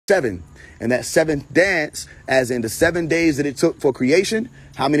7. And that seventh dance, as in the 7 days that it took for creation,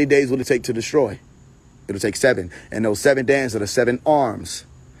 how many days will it take to destroy? It'll take 7. And those 7 dances are the 7 arms.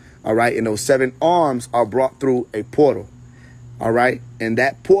 All right. And those 7 arms are brought through a portal. All right. And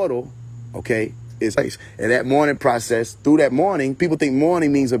that portal, okay, is place. And that mourning process, through that mourning, people think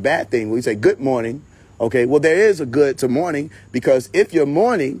mourning means a bad thing. We say good morning. Okay. Well, there is a good to mourning, because if you're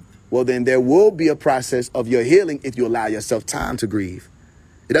mourning, well, then there will be a process of your healing if you allow yourself time to grieve.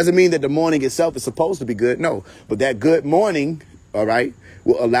 It doesn't mean that the mourning itself is supposed to be good. No, but that good mourning, all right,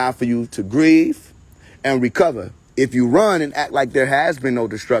 will allow for you to grieve and recover. If you run and act like there has been no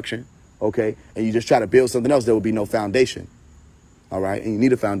destruction, okay, and you just try to build something else, there will be no foundation. All right. And you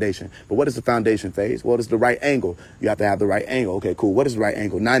need a foundation. But what is the foundation phase? What is the right angle? You have to have the right angle. OK, cool. What is the right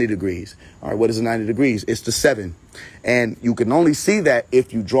angle? 90 degrees. All right. What is the 90 degrees? It's the 7. And you can only see that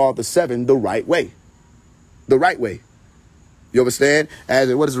if you draw the 7 the right way. The right way. You understand? As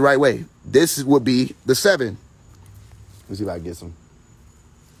in, what is the right way? This would be the 7. Let's see if I can get some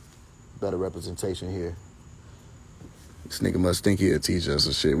better representation here. This nigga must think he'll teach us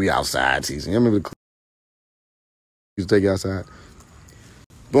some shit. We outside teaching. I remember the used to take you outside.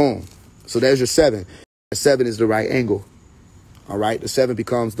 Boom. So there's your 7. The 7 is the right angle. All right. The 7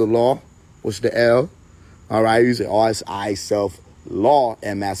 becomes the law, which is the L. All right. You say, oh, it's I, self, law,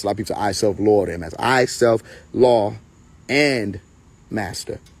 and master. A lot of people say I, self, Lord, and master. I, self, law, and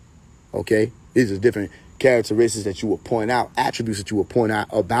master. Okay. These are different characteristics that you will point out, attributes that you will point out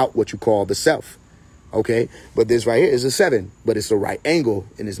about what you call the self. Okay. But this right here is a 7, but it's the right angle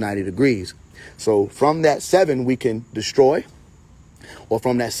and it's 90 degrees. So from that 7, we can destroy, or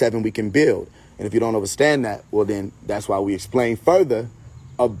from that 7, we can build. And if you don't understand that, well, then that's why we explain further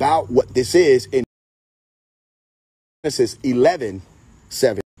about what this is in Genesis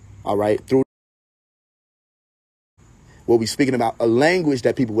 11:7. All right. Through we'll be speaking about a language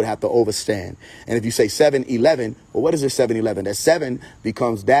that people would have to understand. And if you say 7:11, well, what is this 7:11? That 7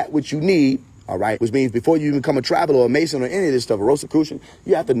 becomes that which you need. All right. Which means before you become a traveler or a mason or any of this stuff, a Rosicrucian,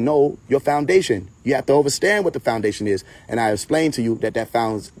 you have to know your foundation. You have to understand what the foundation is. And I explained to you that that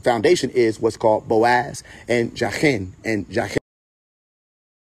foundation is what's called Boaz and Jachin. And Jachin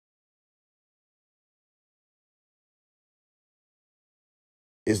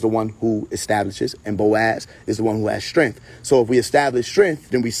is the one who establishes, and Boaz is the one who has strength. So if we establish strength,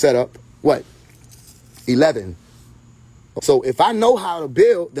 then we set up what? 11. So if I know how to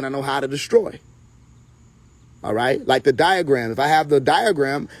build, then I know how to destroy. All right. Like the diagram. If I have the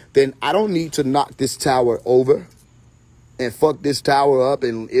diagram, then I don't need to knock this tower over and fuck this tower up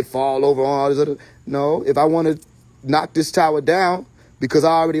and it fall over all this other. No, if I want to knock this tower down, because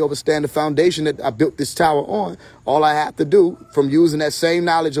I already understand the foundation that I built this tower on, all I have to do from using that same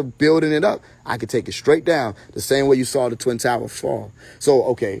knowledge of building it up, I could take it straight down the same way you saw the Twin Towers fall. So,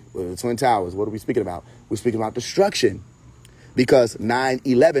 okay, well, the Twin Towers, what are we speaking about? We're speaking about destruction. Because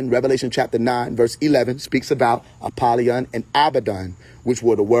 9:11, Revelation chapter 9, verse 11, speaks about Apollyon and Abaddon, which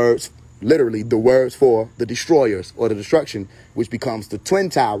were the words, literally the words for the destroyers or the destruction, which becomes the Twin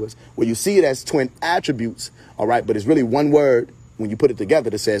Towers, where you see it as twin attributes, all right, but it's really one word when you put it together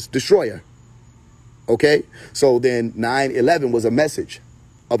that says destroyer. Okay, so then 9/11 was a message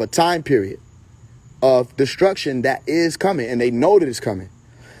of a time period of destruction that is coming, and they know that it's coming,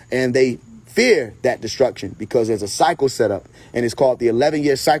 and they fear that destruction because there's a cycle set up, and it's called the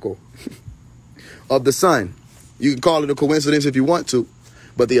 11-year cycle of the sun. You can call it a coincidence if you want to,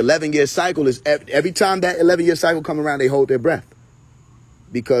 but the 11-year cycle is every time that 11-year cycle come around, they hold their breath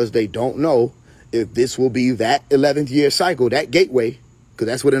because they don't know if this will be that 11th year cycle, that gateway, because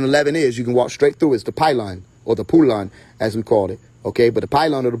that's what an 11 is. You can walk straight through. It's the pylon or the pulon, as we called it. Okay, but the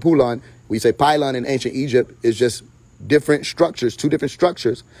pylon or the pulon, we say pylon in ancient Egypt is just different structures, 2 different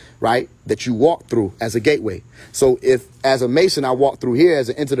structures, right, that you walk through as a gateway. So if as a mason, I walk through here as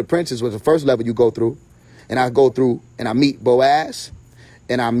an enter the apprentice, was the first level you go through, and I go through and I meet Boaz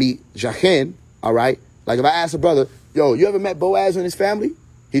and I meet Jachin, all right? Like if I ask a brother, yo, you ever met Boaz and his family?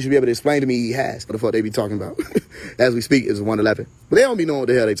 He should be able to explain to me he has. What the fuck they be talking about? As we speak, is 111. But they don't be knowing what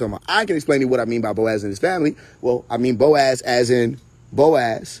the hell they talking about. I can explain to you what I mean by Boaz and his family. Well, I mean Boaz as in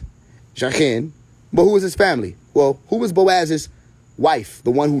Boaz, Jachin. But who is his family? Well, who was Boaz's wife,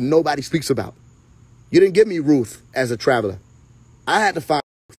 the one who nobody speaks about? You didn't give me Ruth as a traveler. I had to find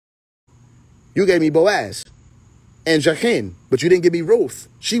Ruth. You gave me Boaz and Jachin, but you didn't give me Ruth.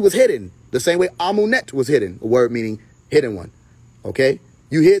 She was hidden the same way Amunet was hidden, a word meaning hidden one. Okay?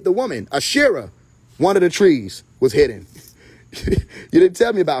 You hid the woman. Asherah, one of the trees, was hidden. You didn't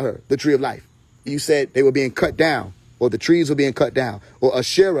tell me about her, the tree of life. You said they were being cut down, or the trees were being cut down, or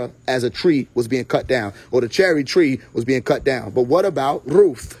Asherah as a tree was being cut down, or the cherry tree was being cut down. But what about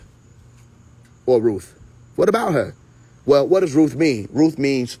Ruth? or Ruth? What about her? Well, what does Ruth mean? Ruth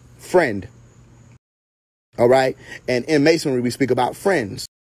means friend. All right. And in Masonry, we speak about friends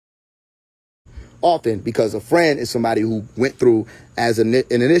often, because a friend is somebody who went through as an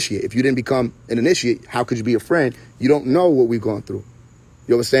initiate. If you didn't become an initiate, how could you be a friend? You don't know what we've gone through.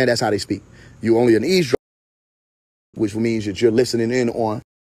 You understand? That's how they speak. You only an eavesdropper, which means that you're listening in on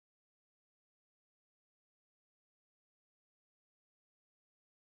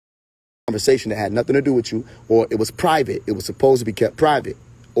conversation that had nothing to do with you, or it was private. It was supposed to be kept private,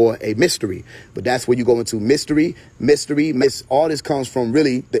 or a mystery. But that's where you go into mystery. All this comes from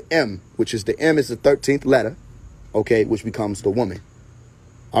really the M, which is the M is the 13th letter, okay, which becomes the woman.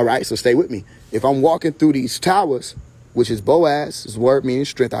 All right, so stay with me. If I'm walking through these towers, which is Boaz, his word meaning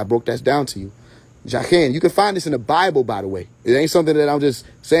strength, I broke that down to you. Jachin, you can find this in the Bible, by the way. It ain't something that I'm just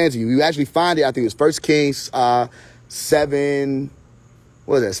saying to you. You actually find it, I think it was 1 Kings 7,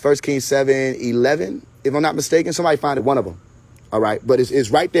 what is that? 1 Kings 7:11, if I'm not mistaken. Somebody find it, one of them. All right, but it's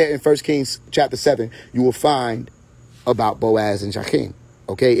right there in 1 Kings chapter 7. You will find about Boaz and Jachin.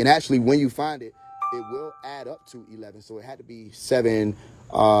 Okay, and actually when you find it, it will add up to 11. So it had to be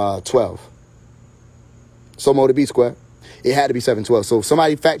 7:12. So more to be square. It had to be 7:12. So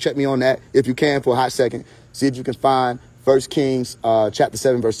somebody fact check me on that if you can for a hot second. See if you can find 1 Kings chapter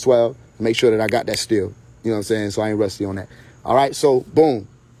 7 verse 12. Make sure that I got that still. You know what I'm saying? So I ain't rusty on that. All right, so boom.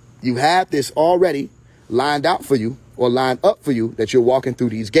 You have this already lined out for you, or lined up for you, that you're walking through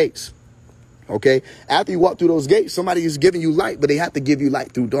these gates. Okay? After you walk through those gates, somebody is giving you light, but they have to give you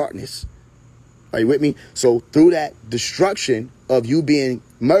light through darkness. Are you with me? So through that destruction of you being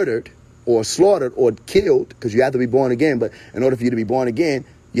murdered or slaughtered or killed, because you have to be born again, but in order for you to be born again,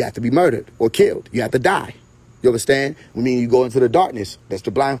 you have to be murdered or killed. You have to die. You understand? I mean, you go into the darkness, that's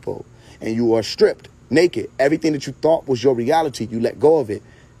the blindfold, and you are stripped, naked. Everything that you thought was your reality, you let go of it.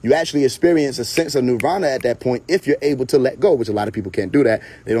 You actually experience a sense of nirvana at that point if you're able to let go, which a lot of people can't do that.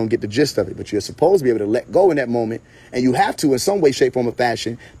 They don't get the gist of it, but you're supposed to be able to let go in that moment. And you have to in some way, shape, form, or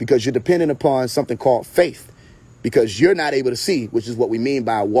fashion, because you're dependent upon something called faith, because you're not able to see, which is what we mean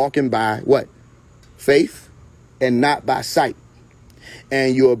by walking by what? Faith and not by sight.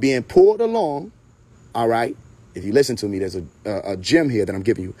 And you're being pulled along. All right. If you listen to me, there's a gem here that I'm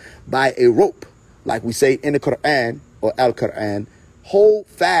giving you, by a rope, like we say in the Quran or Al-Quran. Hold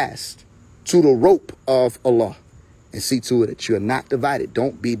fast to the rope of Allah and see to it that you're not divided.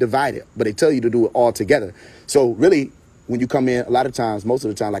 Don't be divided. But they tell you to do it all together. So really, when you come in, a lot of times, most of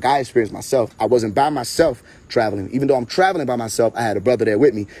the time, like I experienced myself, I wasn't by myself traveling. Even though I'm traveling by myself, I had a brother there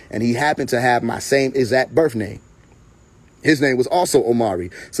with me, and he happened to have my same exact birth name. His name was also Omari.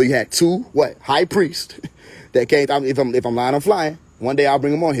 So you had two, high priests that came. If I'm lying, I'm flying. One day I'll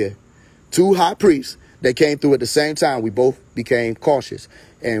bring them on here. Two high priests that came through at the same time. We both became cautious,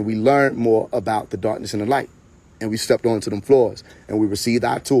 and we learned more about the darkness and the light. And we stepped onto them floors, and we received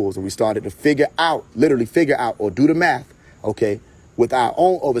our tools, and we started to literally figure out or do the math, okay, with our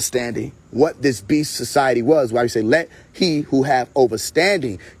own understanding, what this beast society was. Why we say, let he who have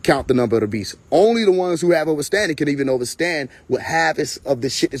overstanding count the number of the beast. Only the ones who have overstanding can even understand what half of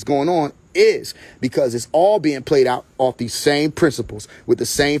this shit that's going on is, because it's all being played out off these same principles with the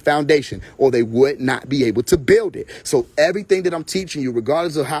same foundation, or they would not be able to build it. So everything that I'm teaching you,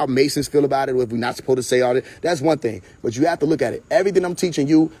 regardless of how Masons feel about it, or if we're not supposed to say all that, that's one thing. But you have to look at it. Everything I'm teaching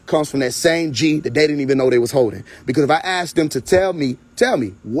you comes from that same G that they didn't even know they was holding. Because if I asked them to tell me,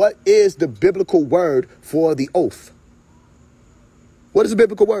 what is the biblical word for the oath? What is the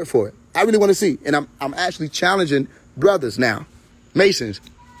biblical word for it? I really want to see. And I'm actually challenging brothers now, Masons.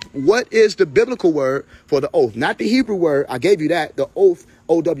 What is the biblical word for the oath? Not the Hebrew word. I gave you that. The oath,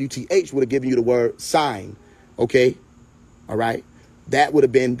 O-W-T-H, would have given you the word sign. Okay? All right? That would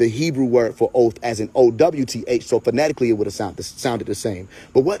have been the Hebrew word for oath, as in O-W-T-H. So phonetically, it would have sounded the same.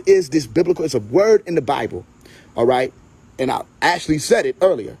 But what is this biblical? It's a word in the Bible. All right? And I actually said it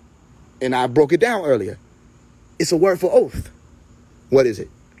earlier. And I broke it down earlier. It's a word for oath. What is it?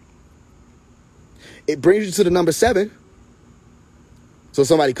 It brings you to the number 7. So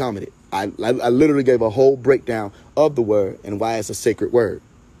somebody commented. I literally gave a whole breakdown of the word and why it's a sacred word.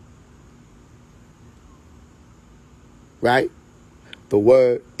 Right? The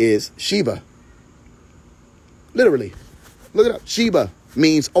word is Sheba. Literally. Look it up. Sheba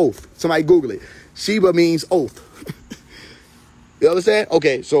means oath. Somebody Google it. Sheba means oath. You understand?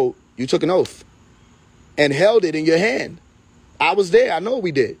 Okay, so you took an oath and held it in your hand. I was there. I know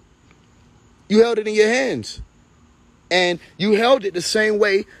we did. You held it in your hands. And you held it the same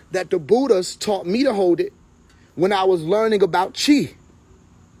way that the Buddhas taught me to hold it when I was learning about Chi.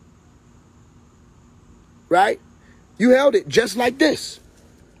 Right? You held it just like this.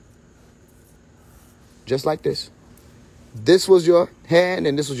 just like this. This was your hand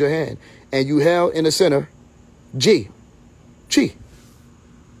and this was your hand. And you held in the center G. Chi.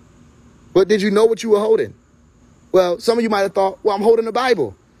 But did you know what you were holding? Well, some of you might have thought, well, I'm holding the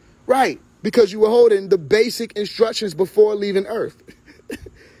Bible. Right, because you were holding the basic instructions before leaving Earth.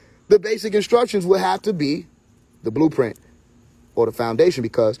 The basic instructions will have to be the blueprint or the foundation,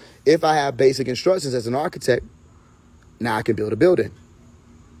 because if I have basic instructions as an architect, now I can build a building.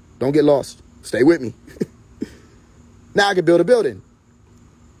 Don't get lost. Stay with me. Now I can build a building.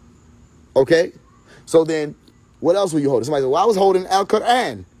 Okay? So then, what else were you holding? Somebody said, well, I was holding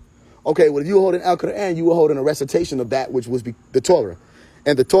Al-Quran. Okay, well, if you were holding Al-Quran, you were holding a recitation of that which was the Torah.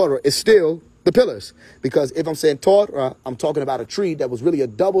 And the Torah is still the pillars. Because if I'm saying Torah, I'm talking about a tree that was really a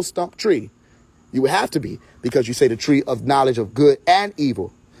double stump tree. You would have to be, because you say the tree of knowledge of good and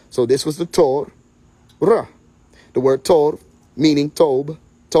evil. So this was the Torah. The word Tor, meaning Tob,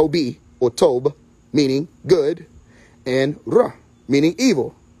 Tobi, or Tob, meaning good, and Ra, meaning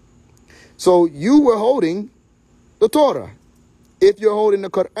evil. So you were holding the Torah. If you're holding the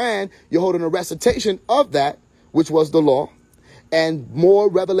Quran, you're holding a recitation of that, which was the law, and more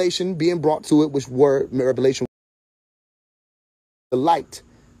revelation being brought to it, which word revelation, the light,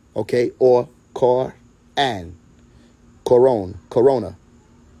 okay, or Quran, corona,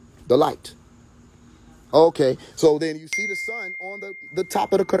 the light. Okay, so then you see the sun on the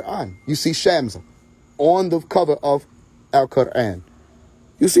top of the Quran. You see Shams on the cover of Al-Quran.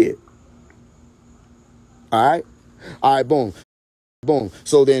 You see it. All right? All right, boom. Boom.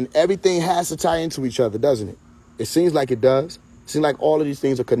 So then everything has to tie into each other, doesn't it? It seems like it does. It seems like all of these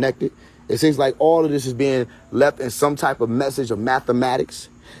things are connected. It seems like all of this is being left in some type of message of mathematics.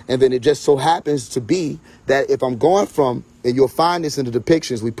 And then it just so happens to be that if I'm going from, and you'll find this in the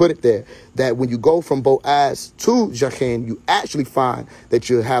depictions, we put it there, that when you go from Boaz to Jachin, you actually find that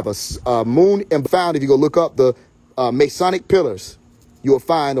you have a moon, and found, if you go look up the Masonic pillars, you'll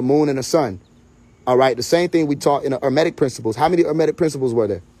find a moon and a sun. All right, the same thing we taught in the Hermetic principles. How many Hermetic principles were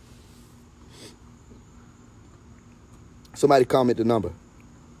there? Somebody comment the number.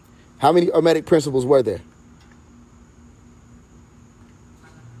 How many Hermetic principles were there?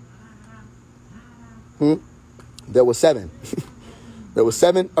 There were 7. There were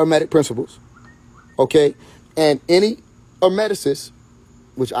 7 Hermetic principles. Okay, and any Hermeticist,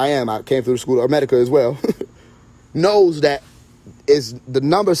 which I am, I came through the school of Hermetica as well, knows that is the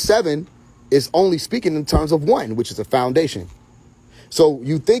number 7 is only speaking in terms of 1, which is a foundation. So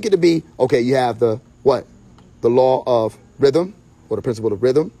you think it to be, okay, you have the, what? The law of rhythm, or the principle of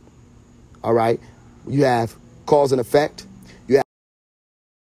rhythm. All right. You have cause and effect. You have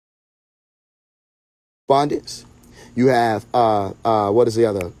correspondence. You have, what is the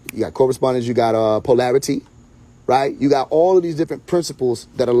other? You got correspondence. You got polarity, right? You got all of these different principles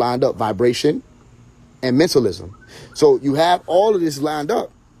that are lined up, vibration and mentalism. So you have all of this lined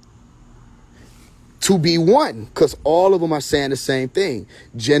up to be one, because all of them are saying the same thing.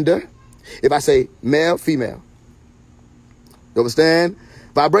 Gender, if I say male, female. You understand?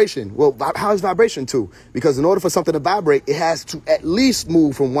 Vibration. Well, how is vibration too? Because in order for something to vibrate, it has to at least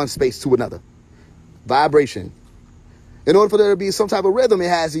move from one space to another. Vibration. In order for there to be some type of rhythm, it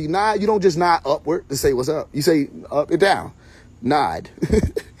has to nod. You don't just nod upward to say what's up. You say up and down. Nod. You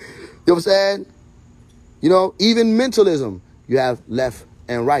understand? You know, even mentalism, you have left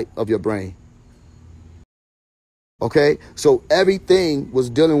and right of your brain. Okay, so everything was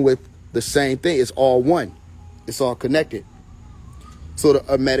dealing with the same thing. It's all one. It's all connected. So the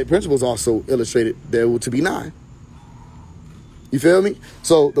Hermetic principles also illustrated there were to be 9. You feel me?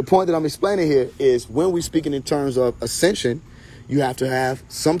 So the point that I'm explaining here is when we're speaking in terms of ascension, you have to have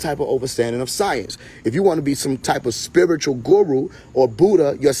some type of understanding of science. If you want to be some type of spiritual guru or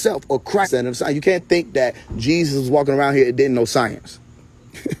Buddha yourself or Christ, you can't think that Jesus was walking around here and didn't know science.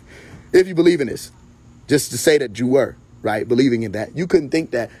 If you believe in this. Just to say that you were, right, believing in that. You couldn't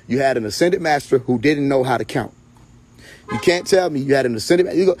think that you had an ascended master who didn't know how to count. You can't tell me you had an ascended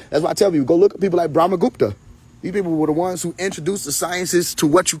master. That's why I tell you, go look at people like Brahmagupta. These people were the ones who introduced the sciences to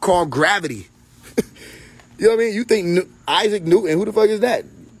what you call gravity. You know what I mean? You think Isaac Newton, who the fuck is that?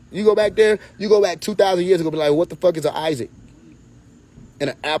 You go back there, you go back 2,000 years ago, be like, what the fuck is an Isaac? And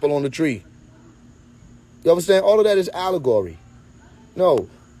an apple on the tree. You understand? All of that is allegory. No.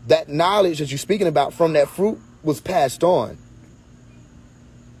 That knowledge that you're speaking about from that fruit was passed on.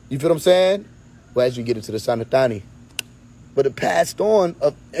 You feel what I'm saying? Well, as you get into the Sanatani. But the passed on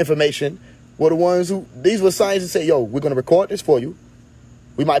of information were the ones who, these were scientists that say, yo, we're going to record this for you.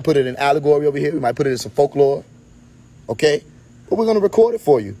 We might put it in allegory over here. We might put it in some folklore. Okay? But we're going to record it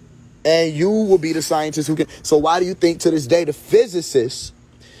for you. And you will be the scientist who can. So why do you think to this day the physicists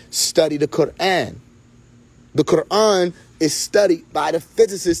study the Quran? The Quran is studied by the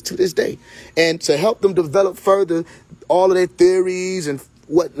physicists to this day. And to help them develop further all of their theories and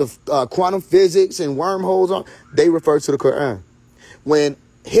what the quantum physics and wormholes are, they refer to the Quran. When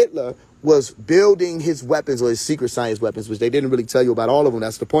Hitler was building his weapons, or his secret science weapons, which they didn't really tell you about all of them,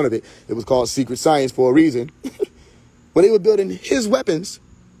 that's the point of it. It was called secret science for a reason. When they were building his weapons,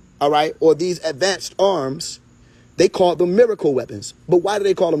 all right, or these advanced arms, they called them miracle weapons. But why do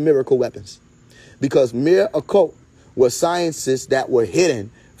they call them miracle weapons? Because mere occult were sciences that were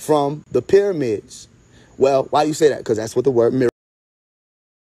hidden from the pyramids. Well, why do you say that? Because that's what the word miracle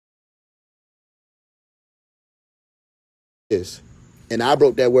is. And I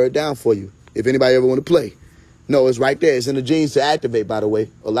broke that word down for you. If anybody ever want to play. No, it's right there. It's in the genes to activate, by the way.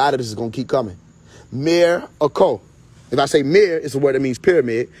 A lot of this is going to keep coming. Mere occult. If I say mere, it's a word that means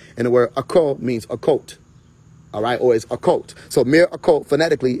pyramid. And the word occult means occult. All right, or it's occult. So mere occult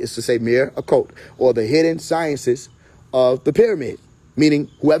phonetically is to say mere occult, or the hidden sciences of the pyramid, meaning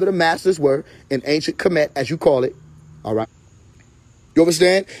whoever the masters were in ancient Kemet, as you call it. All right. You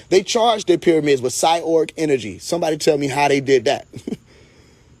understand? They charged their pyramids with psi-org energy. Somebody tell me how they did that.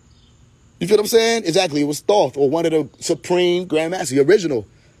 You feel what I'm saying? Exactly. It was Thoth, or one of the supreme grandmasters, the original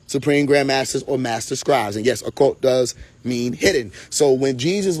supreme grandmasters or master scribes. And yes, occult does mean hidden. So when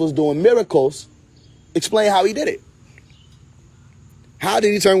Jesus was doing miracles, explain how he did it. How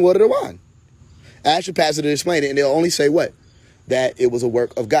did he turn water to wine? Ask your pastor to explain it, and they'll only say what? That it was a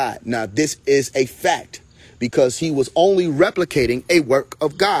work of God. Now, this is a fact, because he was only replicating a work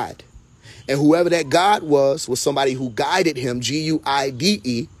of God. And whoever that God was somebody who guided him,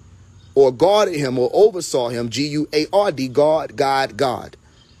 G-U-I-D-E, or guarded him or oversaw him, G-U-A-R-D, God.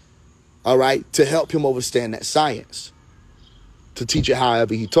 All right, to help him understand that science, to teach it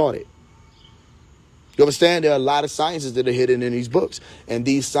however he taught it. You understand? There are a lot of sciences that are hidden in these books. And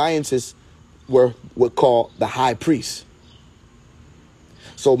these sciences were what called the high priest.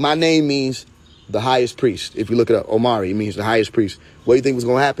 So my name means the highest priest. If you look it up, Omari, it means the highest priest. What do you think was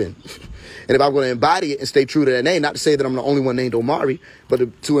going to happen? And if I'm going to embody it and stay true to that name, not to say that I'm the only one named Omari,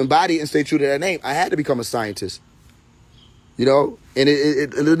 but to embody it and stay true to that name, I had to become a scientist. You know, and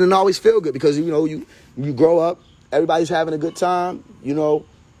it didn't always feel good, because, you know, you grow up, everybody's having a good time, you know.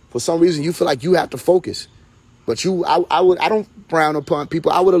 For some reason, you feel like you have to focus. But I don't frown upon people.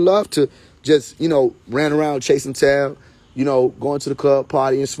 I would have loved to just, you know, ran around chasing tail, you know, going to the club,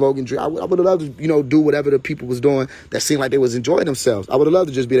 partying, smoking, drink. I would have loved to, you know, do whatever the people was doing that seemed like they was enjoying themselves. I would have loved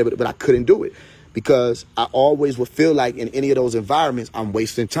to just be able to, but I couldn't do it, because I always would feel like in any of those environments, I'm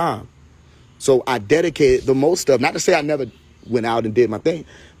wasting time. So I dedicated the most of, not to say I never went out and did my thing,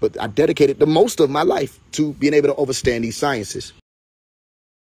 but I dedicated the most of my life to being able to understand these sciences.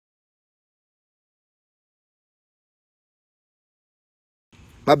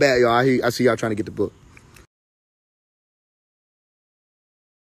 My bad, y'all. I see y'all trying to get the book.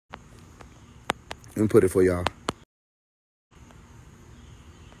 Let me put it for y'all.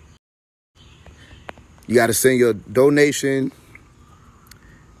 You got to send your donation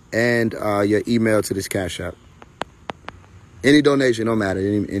and your email to this Cash App. Any donation, no matter,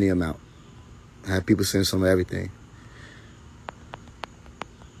 any amount. I have people send some of everything.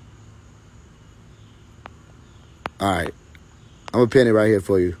 All right. I'm going to pin it right here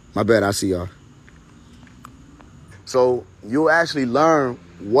for you. My bad. I see y'all. So you'll actually learn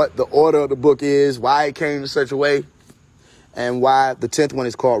what the order of the book is, why it came in such a way, and why the 10th one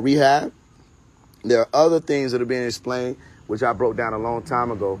is called Rehab. There are other things that are being explained, which I broke down a long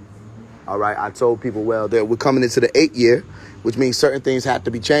time ago. All right. I told people, well, that we're coming into the 8th year, which means certain things have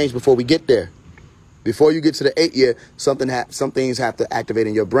to be changed before we get there. Before you get to the 8th year, some things have to activate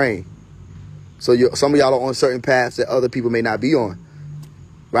in your brain. So some of y'all are on certain paths that other people may not be on,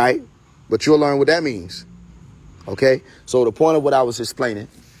 right? But you'll learn what that means, okay? So the point of what I was explaining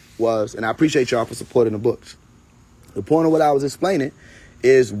was, and I appreciate y'all for supporting the books. The point of what I was explaining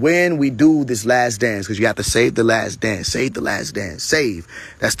is when we do this last dance, because you have to save the last dance, save the last dance, save.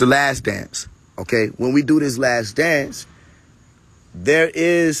 That's the last dance, okay? When we do this last dance, there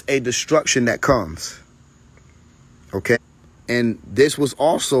is a destruction that comes, okay? And this was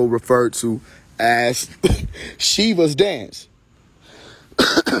also referred to as Shiva's dance.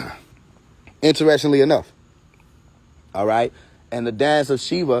 Interestingly enough. All right. And the dance of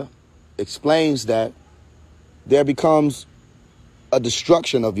Shiva explains that there becomes a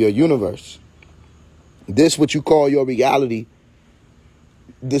destruction of your universe. This, what you call your reality,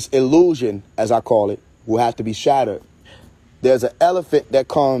 this illusion, as I call it, will have to be shattered. There's an elephant that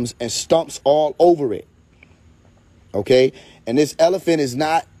comes and stomps all over it. Okay. And this elephant is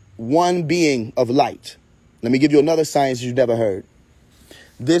not one being of light. Let me give you another science you've never heard.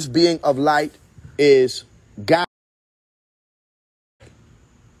 This being of light is Ga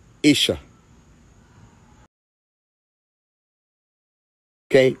Isha.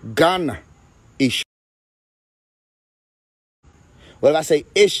 Okay, Ghana Isha. Well, if I say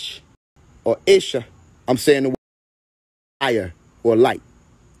Ish or Isha, I'm saying the word fire or light.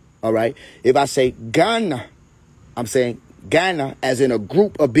 All right. If I say Ghana, I'm saying Ghana as in a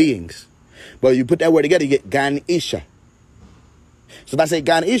group of beings. But you put that word together, you get Ghana Isha. So if I say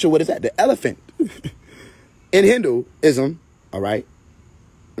Ghana Isha, what is that? The elephant. In Hinduism, all right.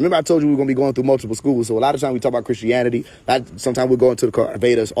 Remember I told you we were going to be going through multiple schools. So a lot of times we talk about Christianity. Sometimes we're going to the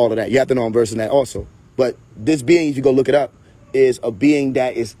Vedas, all of that. You have to know I'm versing that also. But this being, if you go look it up, is a being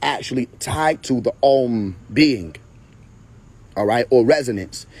that is actually tied to the Om being. All right. Or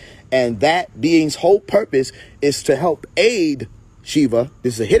resonance. And that being's whole purpose is to help aid Shiva.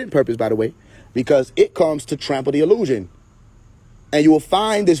 This is a hidden purpose, by the way, because it comes to trample the illusion. And you will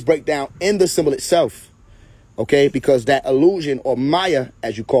find this breakdown in the symbol itself. Okay, because that illusion, or Maya,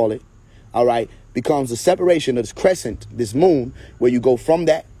 as you call it, all right, becomes the separation of this crescent, this moon, where you go from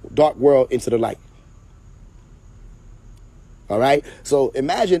that dark world into the light. All right. So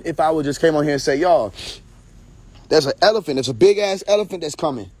imagine if I would just came on here and say, y'all, there's an elephant. There's a big ass elephant that's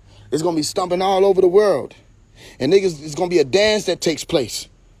coming. It's going to be stomping all over the world. And niggas, it's going to be a dance that takes place.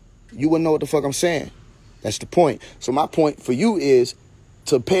 You wouldn't know what the fuck I'm saying. That's the point. So my point for you is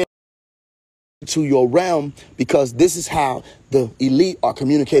to pay to your realm, because this is how the elite are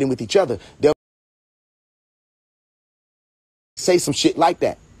communicating with each other. They'll say some shit like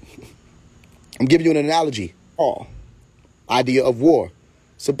that. I'm giving you an analogy. Oh, idea of war.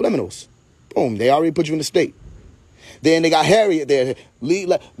 Subliminals. Boom. They already put you in the state. Then they got Harriet there. This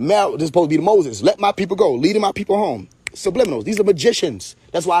is supposed to be the Moses. Let my people go. Leading my people home. Subliminals. These are magicians.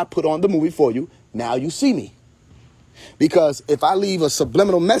 That's why I put on the movie for you. Now you see me. Because if I leave a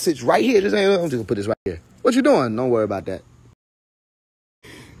subliminal message right here, I'm just going to put this right here. What you doing? Don't worry about that.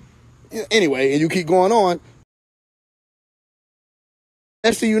 Anyway, and you keep going on.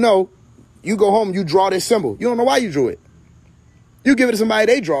 Next thing you know, you go home, you draw this symbol. You don't know why you drew it. You give it to somebody,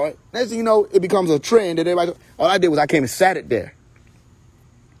 they draw it. Next thing you know, it becomes a trend. And everybody, all I did was I came and sat it there.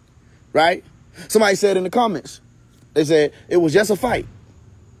 Right? Somebody said in the comments, they said, it was just a fight.